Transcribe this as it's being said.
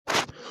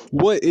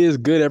What is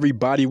good,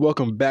 everybody?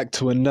 Welcome back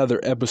to another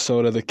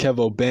episode of the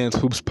Kevo Bands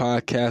Hoops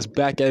Podcast.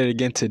 Back at it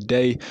again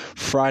today,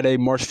 Friday,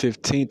 March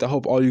 15th. I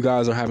hope all you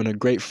guys are having a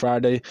great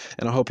Friday,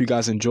 and I hope you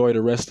guys enjoy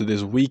the rest of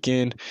this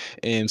weekend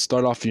and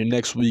start off your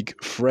next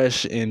week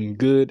fresh and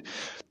good.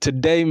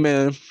 Today,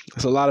 man,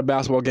 there's a lot of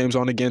basketball games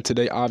on again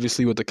today,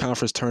 obviously, with the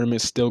conference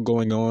tournament still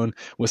going on,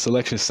 with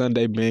Selection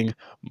Sunday being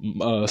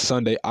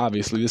Sunday,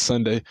 obviously, this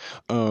Sunday.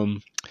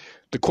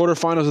 The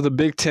quarterfinals of the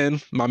Big Ten,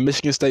 my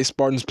Michigan State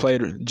Spartans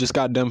just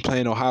got done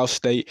playing Ohio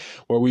State,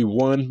 where we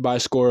won by a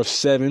score of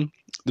 7.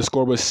 The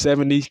score was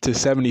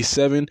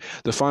 70-77.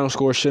 The final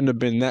score shouldn't have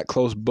been that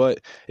close,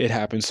 but it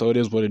happened, so it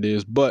is what it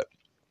is. But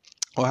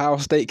Ohio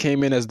State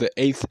came in as the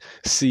 8th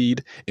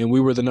seed, and we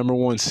were the number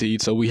 1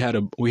 seed, so we had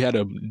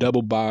a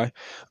double bye.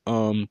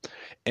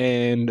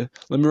 And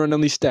let me run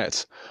down these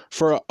stats.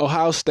 For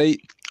Ohio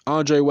State,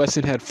 Andre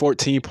Weston had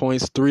 14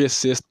 points, 3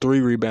 assists, 3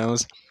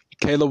 rebounds.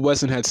 Caleb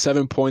Weston had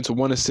 7 points,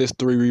 1 assist,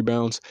 3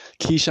 rebounds.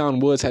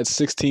 Keyshawn Woods had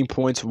 16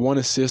 points, 1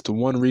 assist,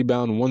 1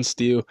 rebound, 1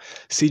 steal.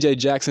 CJ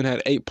Jackson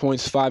had 8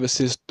 points, 5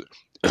 assists,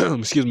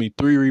 3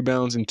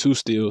 rebounds, and 2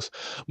 steals.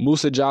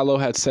 Musa Jallow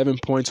had 7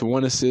 points,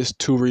 1 assist,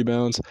 2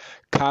 rebounds.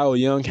 Kyle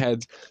Young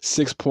had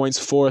 6 points,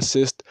 4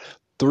 assists,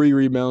 3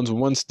 rebounds,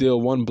 1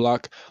 steal, 1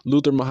 block.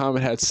 Luther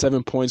Muhammad had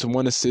 7 points,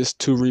 1 assist,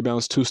 2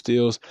 rebounds, 2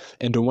 steals.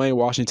 And Dwayne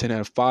Washington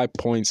had 5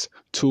 points,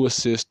 2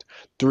 assists,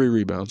 3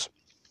 rebounds.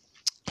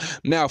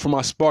 Now, for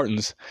my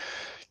Spartans,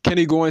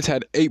 Kenny Goins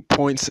had 8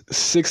 points,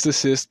 6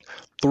 assists,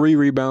 3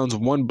 rebounds,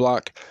 1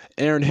 block.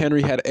 Aaron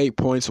Henry had 8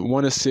 points,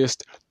 1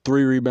 assist,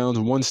 3 rebounds,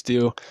 1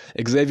 steal.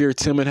 Xavier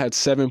Tillman had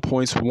 7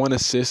 points, 1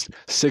 assist,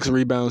 6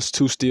 rebounds,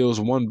 2 steals,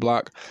 1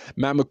 block.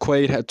 Matt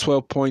McQuaid had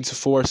 12 points,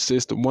 4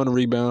 assists, 1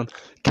 rebound.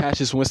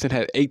 Cassius Winston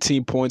had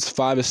 18 points,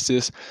 5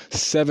 assists,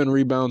 7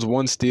 rebounds,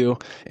 1 steal.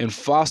 And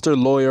Foster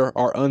Loyer,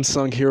 our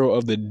unsung hero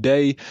of the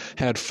day,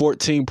 had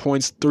 14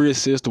 points, 3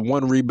 assists,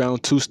 1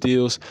 rebound, 2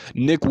 steals.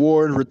 Nick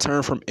Ward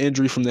returned from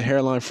injury from the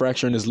hairline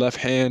fracture in his left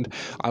hand.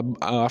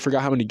 I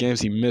forgot how many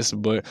games he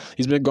missed, but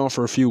he's been gone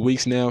for a few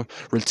weeks now.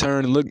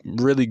 Returned, looked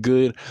really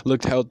good,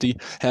 looked healthy,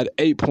 had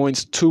 8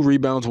 points, 2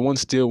 rebounds, 1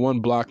 steal,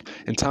 1 block,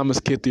 and Thomas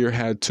Kithier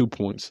had 2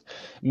 points.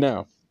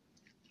 Now,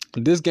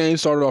 this game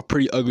started off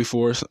pretty ugly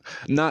for us.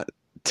 Not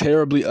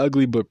terribly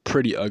ugly, but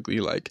pretty ugly.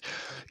 Like,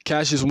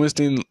 Cassius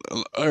Winston,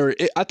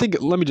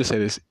 let me just say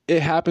this.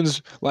 It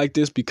happens like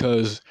this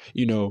because,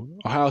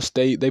 Ohio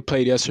State, they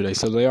played yesterday,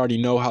 so they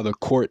already know how the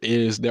court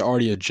is. They're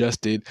already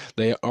adjusted.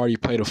 They already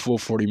played a full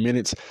 40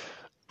 minutes.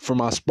 For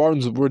my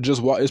Spartans,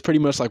 it's pretty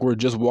much like we're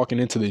just walking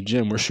into the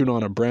gym. We're shooting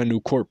on a brand new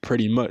court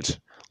pretty much.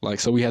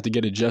 So we have to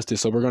get adjusted.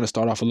 So we're going to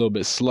start off a little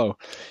bit slow.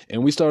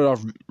 And we started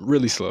off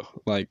really slow.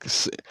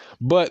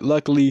 But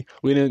luckily,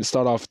 we didn't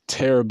start off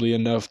terribly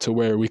enough to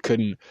where we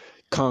couldn't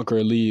conquer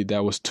a lead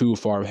that was too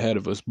far ahead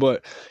of us.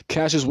 But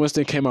Cassius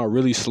Winston came out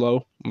really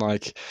slow.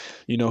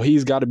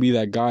 He's got to be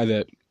that guy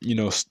that,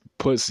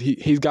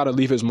 he's got to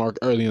leave his mark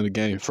early in the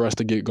game for us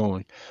to get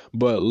going.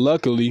 But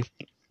luckily,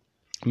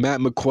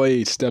 Matt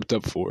McQuaid stepped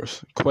up for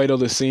us. Cueto,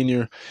 the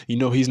senior,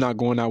 he's not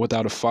going out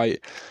without a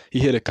fight. He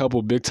hit a couple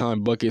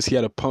big-time buckets. He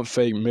had a pump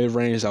fake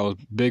mid-range that was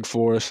big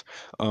for us.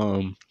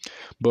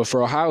 But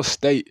for Ohio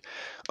State,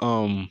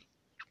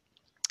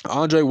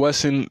 Andre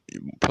Weston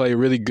played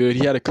really good.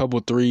 He had a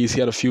couple threes. He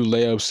had a few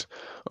layups.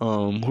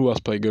 Who else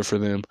played good for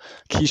them?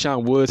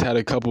 Keyshawn Woods had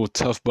a couple of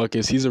tough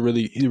buckets. He's a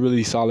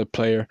really solid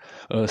player,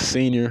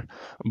 senior.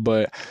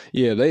 But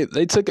yeah,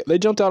 they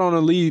jumped out on a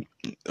lead,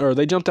 or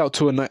they jumped out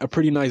to a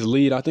pretty nice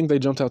lead. I think they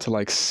jumped out to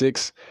like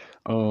 6,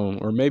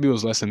 or maybe it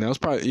was less than that.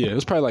 It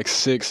was probably like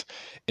 6,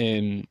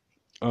 and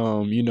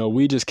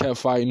we just kept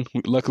fighting.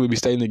 Luckily, we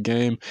stayed in the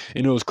game,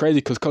 and it was crazy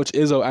because Coach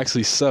Izzo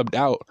actually subbed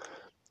out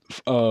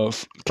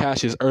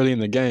Cassius early in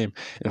the game,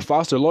 and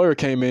Foster Loyer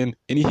came in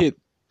and he hit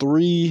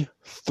 3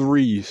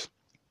 threes.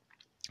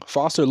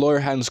 Foster Loyer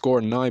hadn't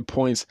scored 9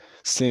 points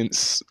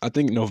since I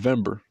think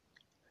November,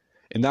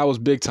 and that was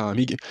big time.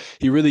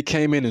 He really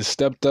came in and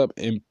stepped up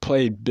and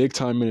played big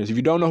time minutes. If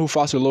you don't know who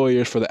Foster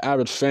Loyer is, for the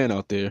average fan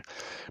out there,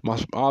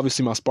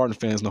 obviously my Spartan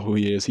fans know who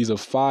he is. He's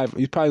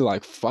probably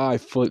like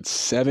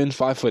 5'7",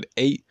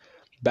 5'8",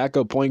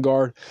 backup point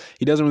guard.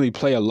 He doesn't really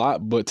play a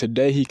lot, but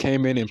today he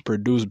came in and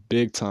produced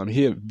big time.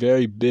 He hit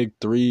very big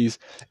threes,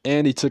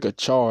 and he took a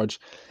charge.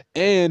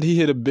 And he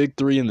hit a big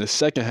 3 in the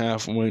second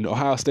half when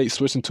Ohio State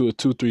switched into a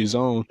 2-3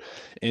 zone,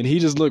 and he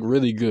just looked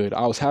really good.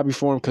 I was happy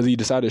for him because he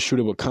decided to shoot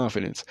it with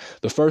confidence.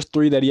 The first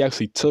 3 that he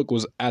actually took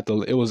was at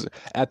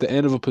the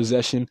end of a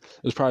possession.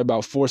 It was probably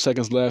about 4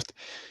 seconds left.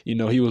 He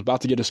was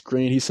about to get a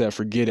screen. He said,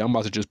 "Forget it. I'm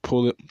about to just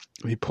pull it."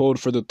 He pulled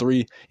for the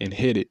 3 and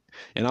hit it.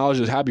 And I was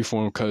just happy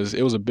for him because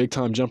it was a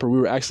big-time jumper. We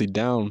were actually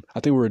down.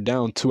 I think we were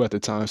down 2 at the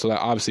time, so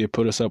that obviously it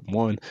put us up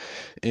 1.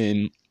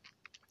 And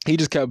he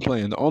just kept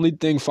playing. The only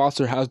thing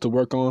Foster has to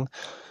work on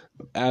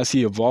as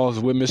he evolves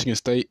with Michigan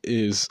State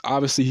is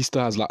obviously he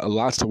still has a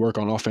lot to work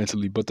on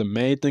offensively, but the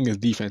main thing is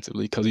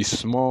defensively because he's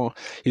small.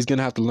 He's going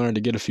to have to learn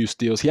to get a few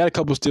steals. He had a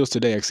couple steals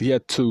today, actually. He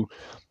had 2.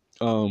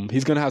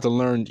 He's gonna have to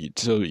learn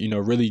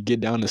to really get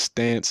down the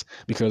stance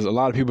because a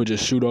lot of people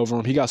just shoot over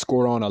him. He got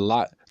scored on a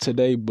lot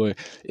today, but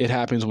it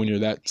happens when you're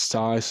that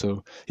size.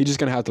 So he's just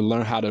gonna have to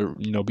learn how to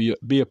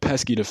be a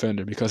pesky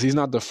defender because he's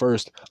not the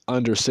first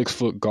under 6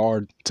 foot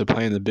guard to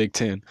play in the Big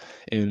Ten,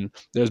 and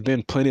there's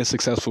been plenty of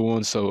successful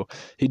ones. So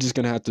he's just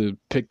gonna have to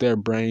pick their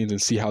brains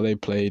and see how they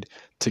played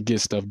to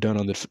get stuff done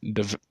on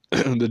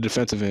the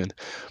defensive end,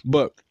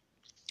 but.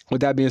 With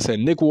that being said,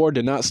 Nick Ward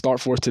did not start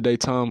for us today,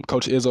 Tom.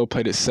 Coach Izzo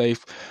played it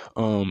safe.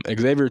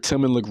 Xavier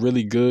Tillman looked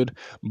really good,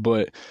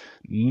 but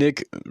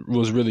Nick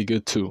was really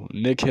good too.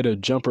 Nick hit a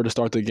jumper to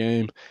start the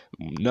game.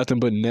 Nothing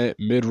but net,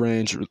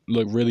 mid-range,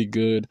 looked really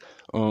good.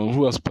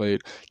 Who else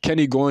played?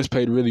 Kenny Goins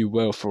played really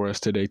well for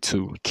us today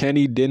too.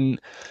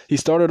 He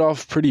started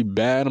off pretty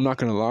bad, I'm not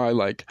going to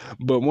lie.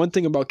 But one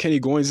thing about Kenny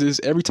Goins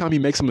is every time he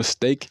makes a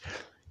mistake,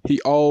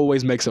 he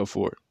always makes up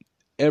for it.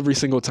 Every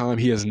single time,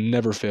 he has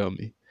never failed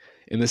me.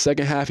 In the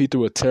second half, he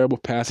threw a terrible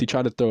pass. He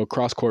tried to throw a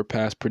cross-court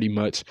pass pretty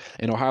much,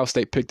 and Ohio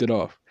State picked it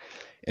off.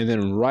 And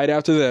then right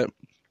after that,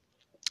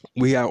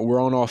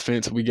 we're on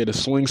offense. We get a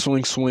swing.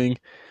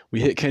 We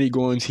hit Kenny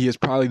Goins. He is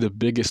probably the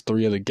biggest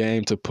three of the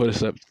game to put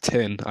us up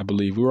 10, I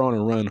believe. We were on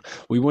a run.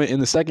 We went in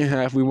the second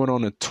half, we went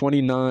on a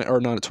 29,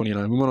 or not a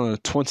 29, we went on a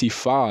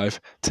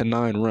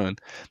 25-9 run.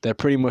 That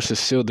pretty much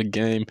just sealed the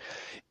game,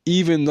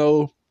 even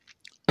though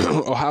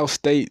Ohio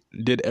State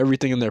did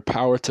everything in their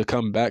power to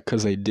come back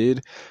because they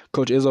did.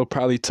 Coach Izzo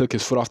probably took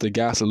his foot off the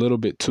gas a little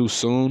bit too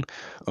soon.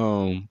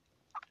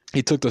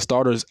 He took the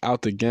starters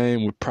out the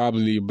game with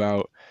probably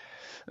about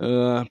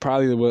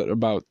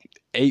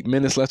 8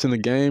 minutes left in the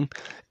game,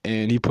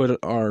 and he put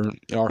our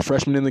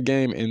freshmen in the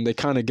game, and they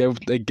kind of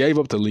gave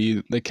up the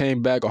lead. They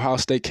came back. Ohio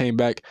State came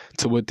back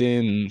to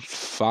within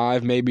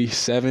 5, maybe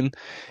 7,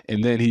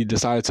 and then he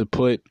decided to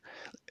put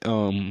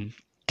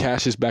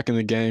Cassius back in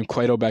the game,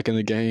 Cueto back in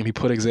the game. He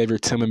put Xavier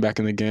Tillman back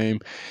in the game.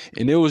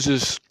 And it was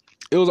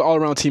an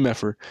all-around team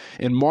effort.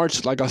 In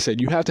March, like I said,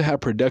 you have to have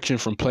production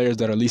from players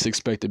that are least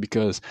expected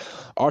because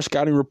our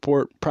scouting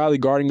report probably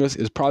guarding us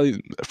is probably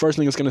the first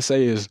thing it's going to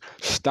say is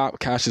stop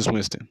Cassius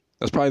Winston.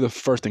 That's probably the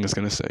first thing it's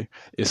going to say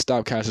is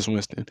stop Cassius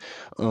Winston.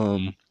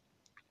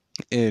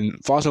 And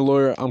Foster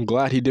Loyer, I'm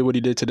glad he did what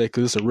he did today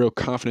because it's a real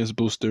confidence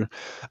booster.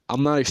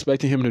 I'm not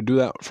expecting him to do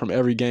that from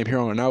every game here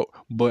on out,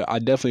 but I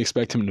definitely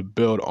expect him to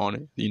build on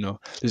it,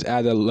 just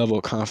add that level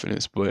of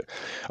confidence. But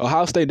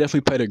Ohio State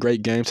definitely played a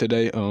great game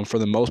today for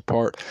the most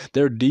part.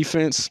 Their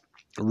defense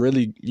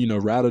really,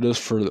 rattled us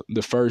for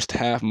the first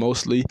half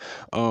mostly.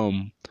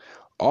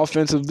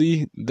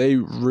 Offensively, they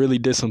really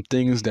did some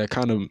things that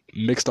kind of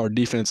mixed our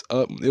defense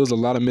up. It was a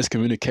lot of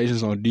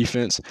miscommunications on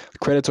defense.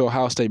 Credit to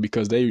Ohio State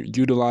because they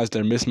utilized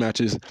their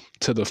mismatches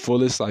to the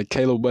fullest. Like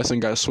Caleb Wesson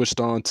got switched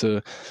on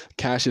to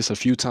Cassius a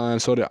few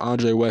times, so did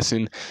Andre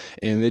Wesson,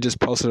 and they just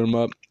posted him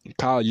up.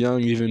 Kyle Young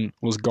even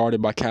was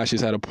guarded by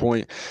Cassius at a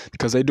point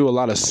because they do a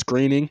lot of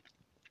screening.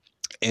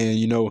 And,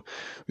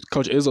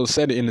 Coach Izzo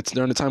said it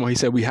during the time when he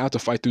said we have to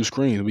fight through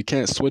screens. We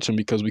can't switch them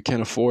because we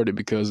can't afford it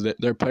because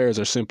their players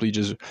are simply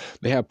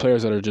they have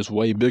players that are just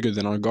way bigger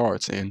than our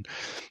guards. And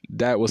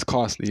that was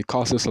costly. It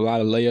cost us a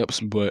lot of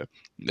layups, but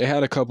they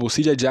had a couple.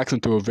 C.J. Jackson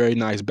threw a very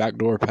nice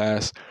backdoor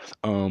pass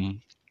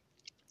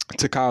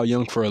to Kyle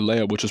Young for a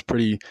layup, which was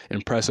pretty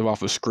impressive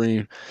off a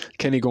screen.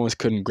 Kenny Goins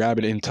couldn't grab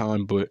it in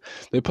time, but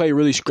they played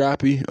really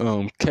scrappy.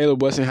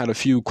 Caleb Wesson had a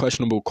few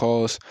questionable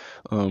calls.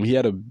 He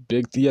had a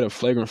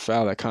flagrant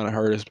foul that kind of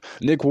hurt us.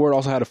 Nick Ward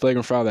also had a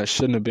flagrant foul that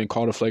shouldn't have been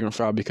called a flagrant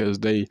foul because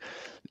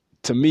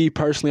to me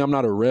personally, I'm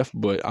not a ref,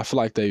 but I feel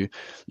like they,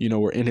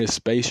 were in his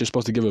space. You're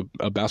supposed to give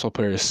a basketball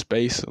player his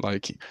space.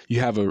 Like you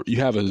have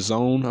a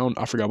zone.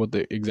 I forgot what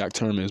the exact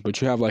term is,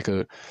 but you have like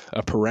a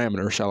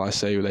parameter, shall I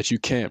say, that you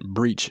can't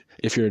breach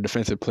if you're a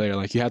defensive player.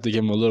 Like you have to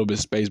give him a little bit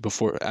of space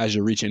as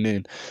you're reaching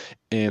in.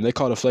 And they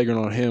called a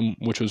flagrant on him,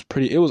 which was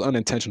it was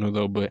unintentional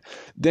though. But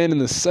then in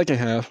the second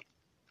half,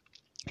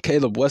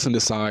 Caleb Wesson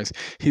decides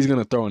he's going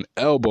to throw an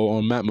elbow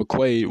on Matt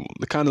McQuaid.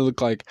 It kind of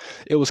looked like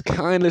it was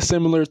kind of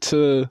similar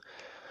to.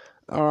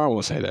 I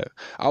won't say that.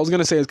 I was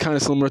going to say it's kind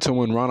of similar to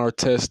when Ron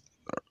Artest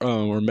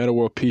or Metta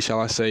World Peace, shall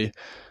I say,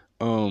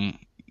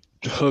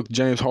 hooked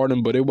James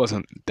Harden, but it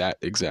wasn't that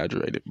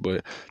exaggerated.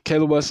 But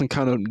Caleb Wesson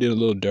kind of did a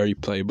little dirty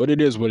play, but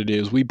it is what it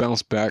is. We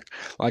bounced back.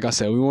 Like I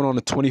said, we went on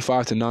a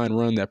 25-9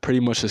 run that pretty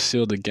much just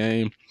sealed the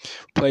game.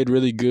 Played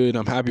really good.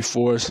 I'm happy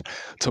for us.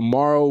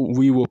 Tomorrow,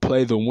 we will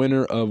play the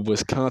winner of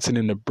Wisconsin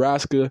and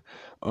Nebraska.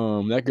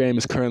 That game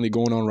is currently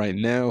going on right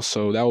now,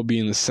 so that will be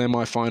in the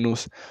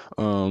semifinals.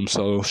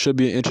 So should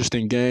be an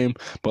interesting game.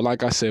 But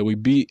like I said, we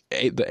beat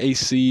the 8th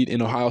seed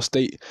in Ohio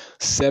State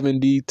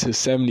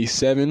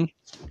 70-77.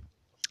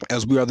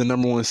 As we are the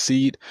number 1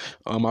 seed,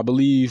 I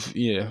believe,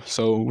 yeah.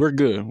 So we're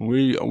good.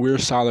 We're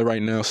solid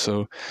right now.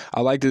 So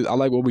I like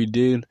what we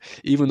did,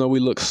 even though we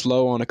look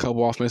slow on a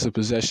couple offensive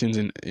possessions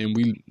and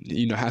we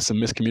had some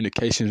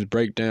miscommunications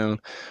breakdown.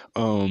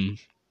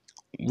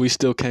 we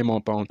still came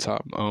up on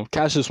top.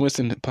 Cassius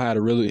Winston had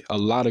a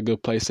lot of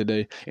good plays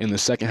today in the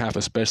second half,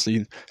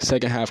 especially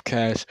second half.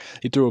 Cash,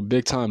 he threw a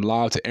big time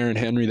lob to Aaron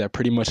Henry that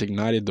pretty much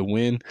ignited the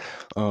win.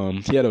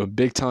 He had a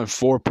big time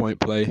 4-point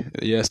play.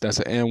 Yes, that's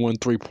an and 1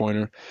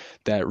 3-pointer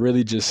that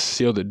really just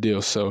sealed the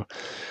deal. So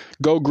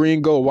go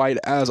green, go white.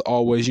 As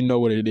always, you know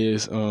what it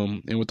is.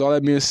 And with all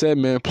that being said,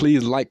 man,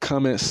 please like,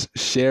 comment,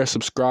 share,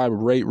 subscribe,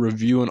 rate,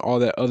 review, and all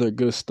that other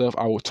good stuff.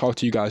 I will talk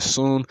to you guys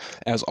soon.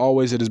 As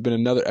always, it has been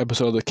another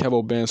episode of the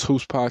Kevo Bands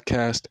Hoops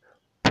Podcast.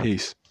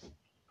 Peace.